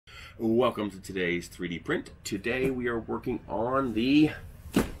Welcome to today's 3D print. Today we are working on the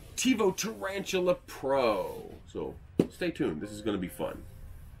Tevo Tarantula Pro. So stay tuned, this is going to be fun.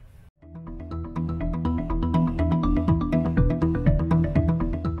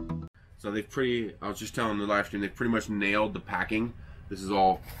 So I was just telling the live stream, they've pretty much nailed the packing. This is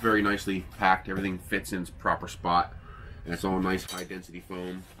all very nicely packed, everything fits in its proper spot, and it's all nice high density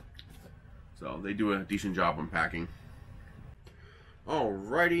foam. So they do a decent job on packing.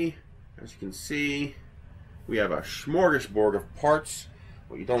 Alrighty. As you can see, we have a smorgasbord of parts.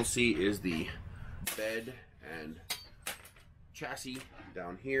 What you don't see is the bed and chassis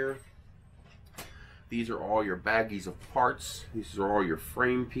down here. These are all your baggies of parts. These are all your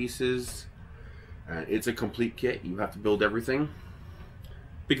frame pieces. And it's a complete kit. You have to build everything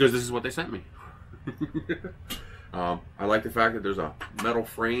because this is what they sent me. I like the fact that there's a metal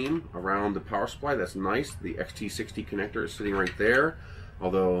frame around the power supply. That's nice. The XT60 connector is sitting right there.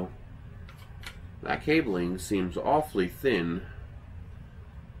 Although that cabling seems awfully thin.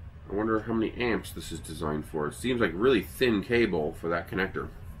 I wonder how many amps this is designed for. It seems like really thin cable for that connector.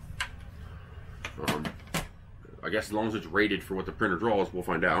 I guess as long as it's rated for what the printer draws, we'll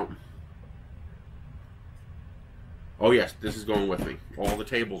find out. Oh yes, this is going with me. All the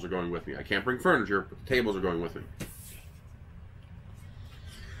tables are going with me. I can't bring furniture, but the tables are going with me.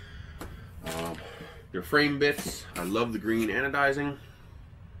 Their frame bits. I love the green anodizing.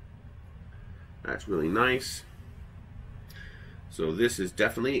 That's really nice. So this is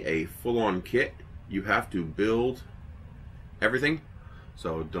definitely a full-on kit. You have to build everything.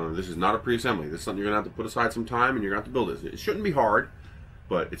 So this is not a pre-assembly. This is something you're going to have to put aside some time and you're going to have to build this. It shouldn't be hard,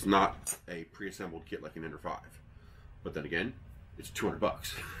 but it's not a pre-assembled kit like an Ender 5. But then again, it's 200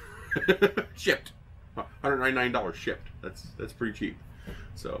 bucks. Shipped. $199 shipped. That's pretty cheap.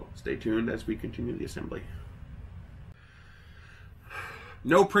 So stay tuned as we continue the assembly.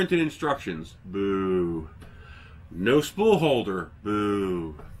 No printed instructions. Boo. No spool holder.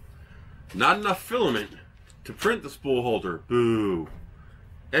 Boo. Not enough filament to print the spool holder. Boo.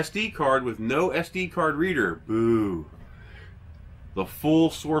 SD card with no SD card reader. Boo. The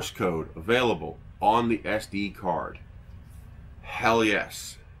full source code available on the SD card. Hell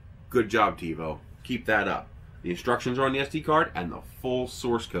yes. Good job, Tevo. Keep that up. The instructions are on the SD card and the full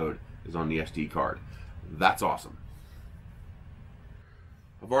source code is on the SD card. That's awesome.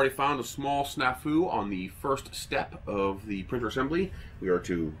 I've already found a small snafu on the first step of the printer assembly. We are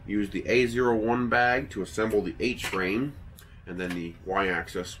to use the A01 bag to assemble the H-frame, and then the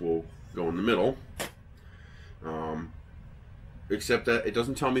Y-axis will go in the middle. Except that it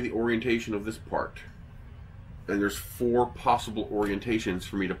doesn't tell me the orientation of this part. And there's 4 possible orientations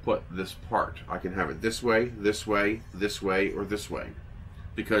for me to put this part. I can have it this way, this way, this way, or this way.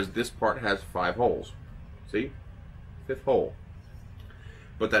 Because this part has 5 holes. See? 5th hole.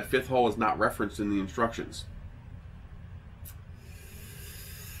 But that 5th hole is not referenced in the instructions.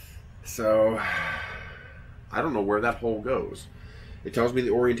 So, I don't know where that hole goes. It tells me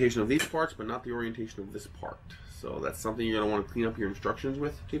the orientation of these parts, but not the orientation of this part. So that's something you're going to want to clean up your instructions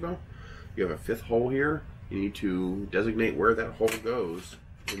with, Tevo. You have a 5th hole here. You need to designate where that hole goes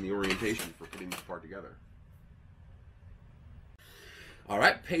in the orientation for putting this part together.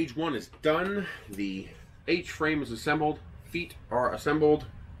 Alright, page 1 is done. The H-frame is assembled. Feet are assembled.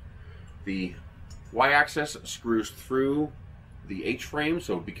 The Y-axis screws through the H-frame,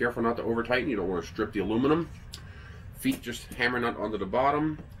 so be careful not to over-tighten. You don't want to strip the aluminum. Feet just hammer nut onto the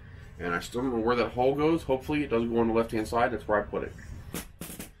bottom. And I still don't know where that hole goes. Hopefully it doesn't go on the left-hand side. That's where I put it.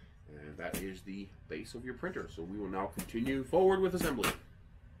 And that is the base of your printer. So we will now continue forward with assembly.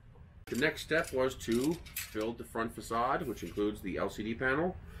 The next step was to build the front facade, which includes the LCD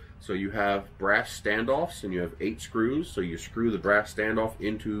panel. So you have brass standoffs and you have 8 screws. So you screw the brass standoff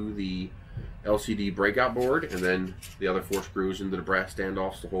into the LCD breakout board and then the other 4 screws into the brass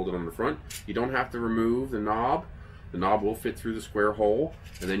standoffs to hold it on the front. You don't have to remove the knob. The knob will fit through the square hole,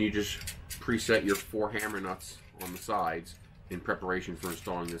 and then you just preset your 4 hammer nuts on the sides in preparation for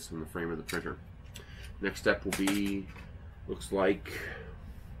installing this in the frame of the printer. Next step will be, looks like,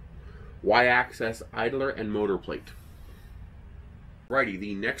 Y-axis idler and motor plate. Righty,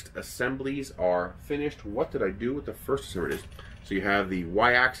 the next assemblies are finished. What did I do with the first assembly? So you have the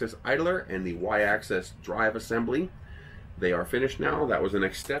Y-axis idler and the Y-axis drive assembly. They are finished now. That was the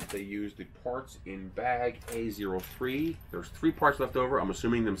next step. They used the parts in bag A03. There's 3 parts left over. I'm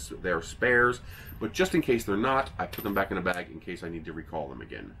assuming they're spares, but just in case they're not, I put them back in a bag in case I need to recall them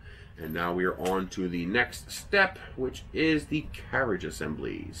again. And now we are on to the next step, which is the carriage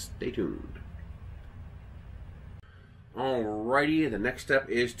assembly. Stay tuned. Alrighty, the next step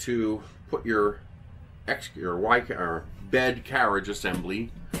is to put your bed carriage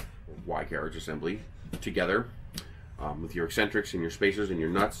assembly Y carriage assembly together with your eccentrics and your spacers and your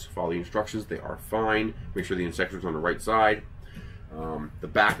nuts. Follow the instructions, they are fine. Make sure the eccentrics on the right side. The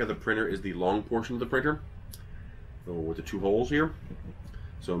back of the printer is the long portion of the printer, so with the 2 holes here.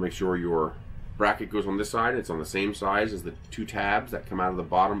 So make sure your bracket goes on this side. It's on the same size as the 2 tabs that come out of the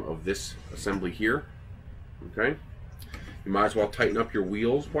bottom of this assembly here. Okay. You might as well tighten up your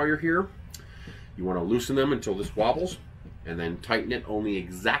wheels while you're here. You want to loosen them until this wobbles, and then tighten it only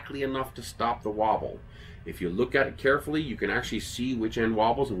exactly enough to stop the wobble. If you look at it carefully, you can actually see which end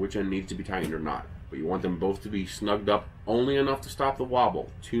wobbles and which end needs to be tightened or not. But you want them both to be snugged up only enough to stop the wobble.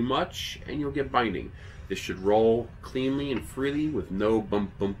 Too much and you'll get binding. This should roll cleanly and freely with no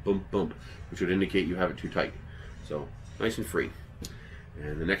bump, bump, bump, bump, which would indicate you have it too tight. So nice and free.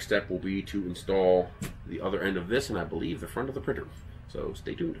 And the next step will be to install the other end of this, and I believe the front of the printer. So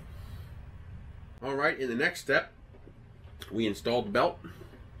stay tuned. Alright, in the next step, we installed the belt,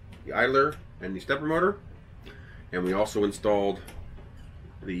 the idler, and the stepper motor. And we also installed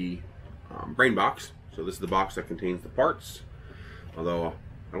the brain box. So this is the box that contains the parts. Although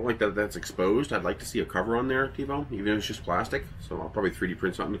I don't like that that's exposed. I'd like to see a cover on there, Tevo, even if it's just plastic. So I'll probably 3D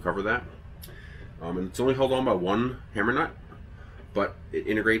print something to cover that. And it's only held on by 1 hammer nut, but it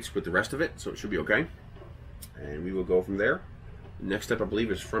integrates with the rest of it, so it should be okay. And we will go from there. The next step, I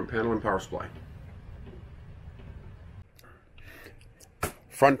believe, is front panel and power supply.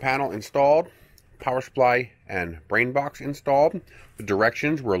 Front panel installed, power supply and brain box installed. The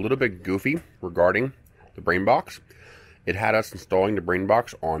directions were a little bit goofy regarding the brain box. It had us installing the brain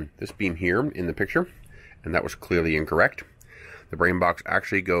box on this beam here in the picture, and that was clearly incorrect. The brain box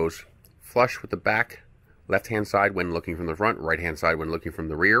actually goes flush with the back left-hand side when looking from the front, right-hand side when looking from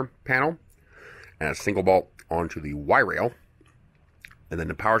the rear panel, and a single bolt onto the Y rail, and then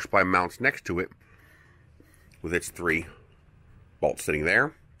the power supply mounts next to it with its 3 bolts sitting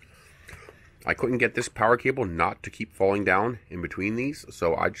there. I couldn't get this power cable not to keep falling down in between these,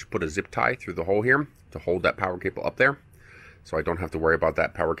 so I just put a zip tie through the hole here to hold that power cable up there, so I don't have to worry about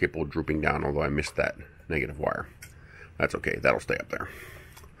that power cable drooping down, although I missed that negative wire. That's okay, that'll stay up there.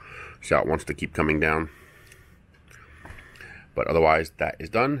 See how it wants to keep coming down. But otherwise, that is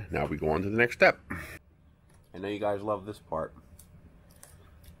done. Now we go on to the next step. I know you guys love this part.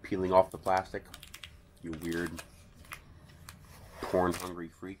 Peeling off the plastic. You weird,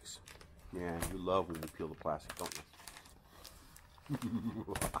 porn-hungry freaks. Yeah, you love when you peel the plastic, don't you?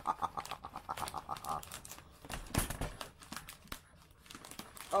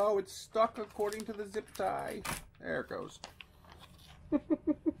 Oh, it's stuck according to the zip tie. There it goes.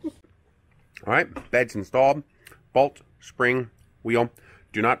 Alright, bed's installed. Bolt, spring, wheel.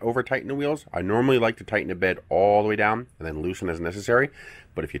 Do not over tighten the wheels. I normally like to tighten the bed all the way down and then loosen as necessary.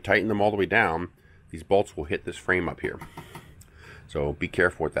 But if you tighten them all the way down, these bolts will hit this frame up here. So be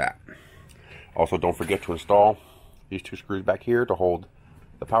careful with that. Also, don't forget to install these 2 screws back here to hold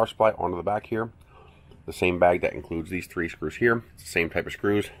the power supply onto the back here. The same bag that includes these 3 screws here. It's the same type of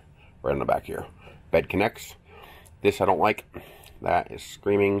screws right on the back here. Bed connects. This I don't like. That is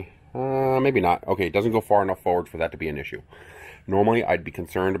screaming. Maybe not. Okay, it doesn't go far enough forward for that to be an issue. Normally, I'd be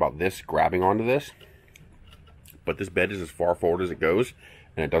concerned about this grabbing onto this. But this bed is as far forward as it goes,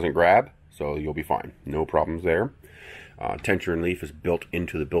 and it doesn't grab, so you'll be fine. No problems there. Tensioner and leaf is built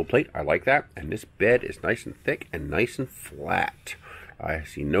into the build plate. I like that. And this bed is nice and thick and nice and flat. I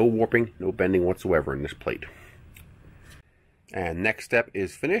see no warping, no bending whatsoever in this plate. And next step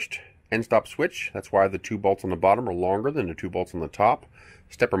is finished. End stop switch. That's why the 2 bolts on the bottom are longer than the 2 bolts on the top.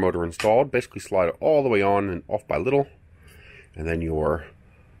 Stepper motor installed. Basically slide it all the way on and off by little. And then your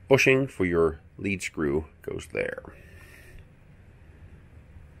bushing for your lead screw goes there.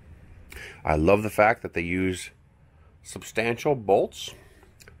 I love the fact that they use substantial bolts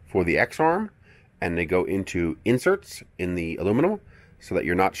for the X-arm, and they go into inserts in the aluminum so that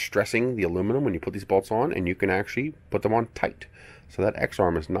you're not stressing the aluminum when you put these bolts on, and you can actually put them on tight. So that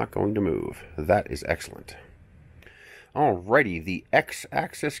X-arm is not going to move. That is excellent. Alrighty, the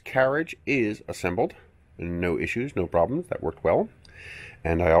X-axis carriage is assembled. No issues, no problems. That worked well.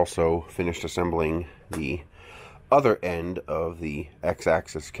 And I also finished assembling the other end of the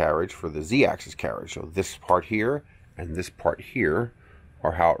X-axis carriage for the Z-axis carriage. So this part here and this part here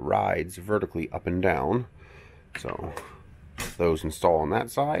are how it rides vertically up and down. So those install on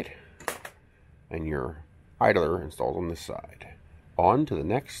that side, and your idler installs on this side. On to the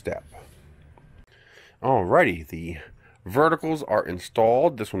next step. Alrighty, the verticals are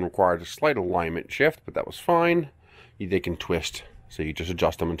installed. This one required a slight alignment shift, but that was fine. They can twist, so you just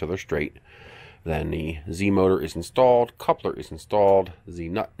adjust them until they're straight. Then the Z motor is installed, coupler is installed, Z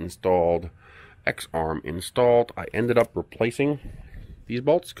nut installed, X arm installed. I ended up replacing these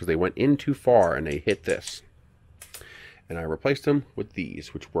bolts because they went in too far and they hit this. And I replaced them with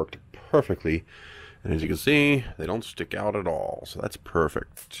these, which worked perfectly. And as you can see, they don't stick out at all. So that's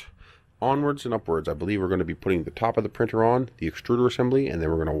perfect. Onwards and upwards. I believe we're going to be putting the top of the printer on, the extruder assembly, and then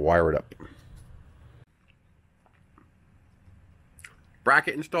we're going to wire it up.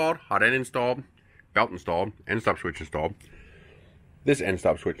 Bracket installed, hot end installed, belt installed, end stop switch installed. This end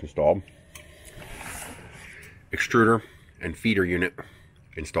stop switch installed. Extruder and feeder unit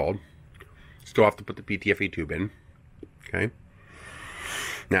installed. Still have to put the PTFE tube in. Okay.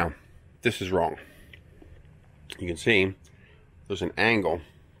 Now, this is wrong. You can see there's an angle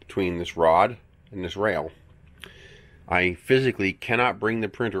between this rod and this rail. I physically cannot bring the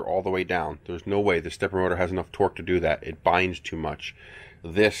printer all the way down. There's no way the stepper motor has enough torque to do that. It binds too much.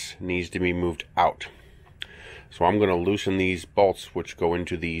 This needs to be moved out. So I'm going to loosen these bolts which go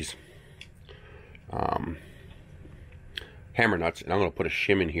into these hammer nuts, and I'm going to put a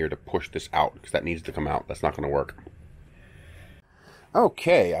shim in here to push this out because that needs to come out. That's not going to work.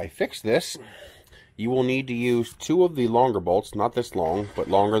 Okay, I fixed this. You will need to use 2 of the longer bolts, not this long, but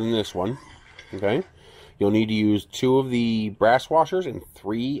longer than this one. Okay, you'll need to use 2 of the brass washers and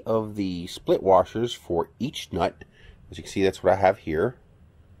 3 of the split washers for each nut. As you can see, that's what I have here.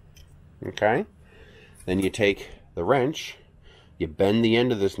 Okay, then you take the wrench, you bend the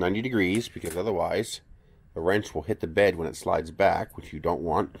end of this 90 degrees because otherwise the wrench will hit the bed when it slides back, which you don't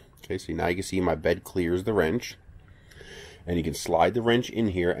want. Okay, so now you can see my bed clears the wrench, and you can slide the wrench in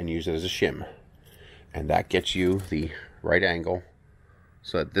here and use it as a shim, and that gets you the right angle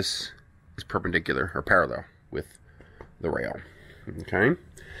so that this is perpendicular or parallel with the rail. Okay,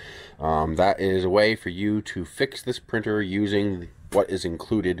 that is a way for you to fix this printer using what is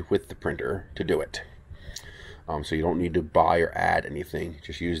included with the printer to do it. So you don't need to buy or add anything.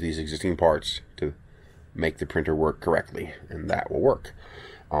 Just use these existing parts to make the printer work correctly, and that will work.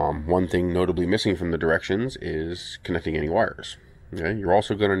 One thing notably missing from the directions is connecting any wires. Okay, you're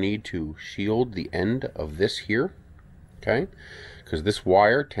also going to need to shield the end of this here, okay, because this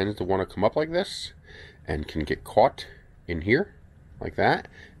wire tends to want to come up like this and can get caught in here like that,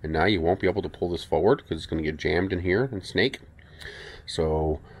 and now you won't be able to pull this forward because it's going to get jammed in here and snake.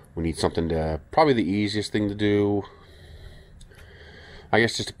 So we need something to, probably the easiest thing to do, I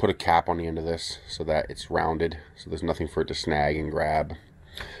guess, just to put a cap on the end of this so that it's rounded, so there's nothing for it to snag and grab.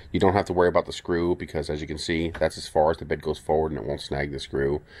 You don't have to worry about the screw because, as you can see, that's as far as the bed goes forward and it won't snag the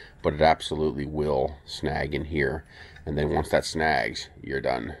screw, but it absolutely will snag in here. And then once that snags, you're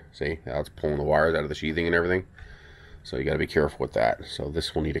done. See, that's pulling the wires out of the sheathing and everything. So you got to be careful with that. So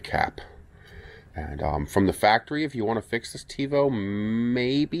this will need a cap. And from the factory, if you want to fix this Tevo,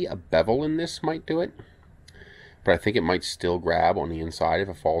 maybe a bevel in this might do it. But I think it might still grab on the inside if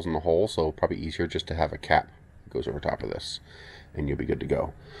it falls in the hole, so probably easier just to have a cap that goes over top of this, and you'll be good to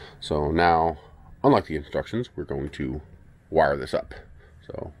go. So now, unlike the instructions, we're going to wire this up.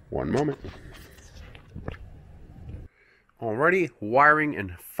 So, one moment. Alrighty, wiring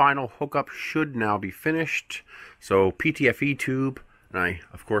and final hookup should now be finished. So, PTFE tube, and I,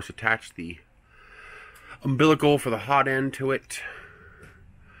 of course, attached the umbilical for the hot end to it.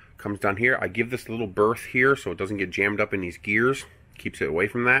 Comes down here. I give this a little berth here so it doesn't get jammed up in these gears. Keeps it away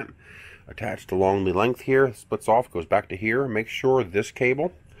from that. Attached along the length here, splits off, goes back to here. Make sure this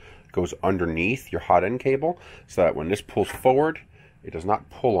cable goes underneath your hot end cable so that when this pulls forward, it does not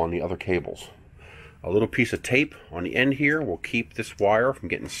pull on the other cables. A little piece of tape on the end here will keep this wire from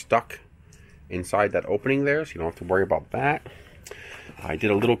getting stuck inside that opening there, so you don't have to worry about that. I did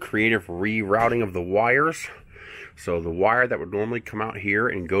a little creative rerouting of the wires. So the wire that would normally come out here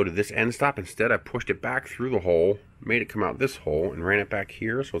and go to this end stop, instead I pushed it back through the hole, made it come out this hole, and ran it back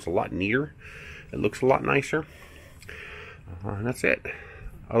here, so it's a lot neater. It looks a lot nicer. And that's it.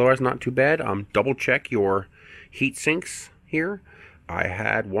 Otherwise, not too bad. Double check your heat sinks here. I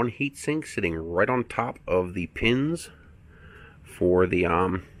had one heat sink sitting right on top of the pins for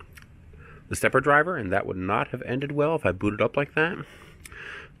the stepper driver, and that would not have ended well if I booted up like that.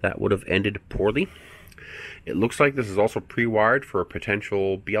 That would have ended poorly. It looks like this is also pre-wired for a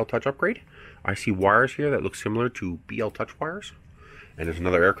potential BL Touch upgrade. I see wires here that look similar to BL Touch wires. And there's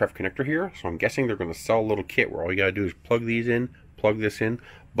another aircraft connector here. So I'm guessing they're going to sell a little kit where all you got to do is plug these in, plug this in,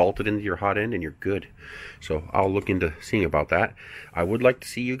 bolt it into your hot end, and you're good. So I'll look into seeing about that. I would like to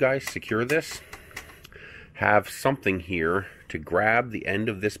see you guys secure this. Have something here to grab the end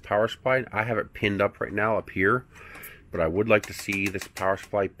of this power supply. I have it pinned up right now up here. But I would like to see this power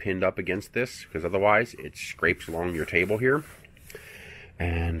supply pinned up against this, because otherwise it scrapes along your table here.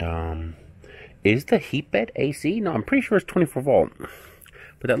 And is the heat bed AC? No, I'm pretty sure it's 24 volt.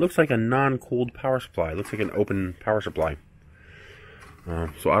 But that looks like a non-cooled power supply. It looks like an open power supply.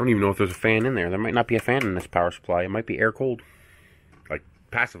 So I don't even know if there's a fan in there. There might not be a fan in this power supply. It might be air cooled, like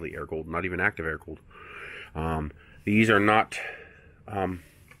passively air cooled, not even active air cooled. These are not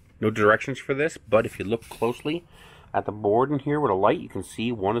no directions for this, but if you look closely at the board in here with a light, you can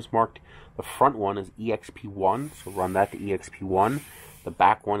see one is marked. The front one is EXP1, so run that to EXP1. The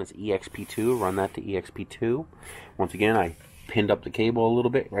back one is EXP2, run that to EXP2. Once again, I pinned up the cable a little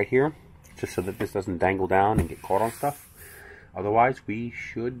bit right here, just so that this doesn't dangle down and get caught on stuff. Otherwise, we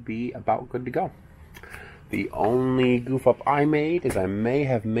should be about good to go. The only goof up I made is I may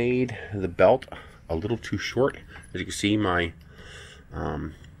have made the belt a little too short. As you can see, my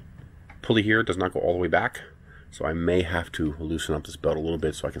pulley here does not go all the way back, so I may have to loosen up this belt a little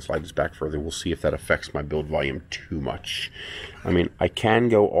bit so I can slide this back further. We'll see if that affects my build volume too much. I mean, I can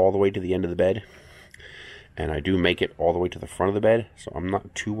go all the way to the end of the bed, and I do make it all the way to the front of the bed, so I'm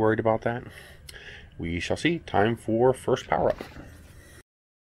not too worried about that. We shall see. Time for first power up.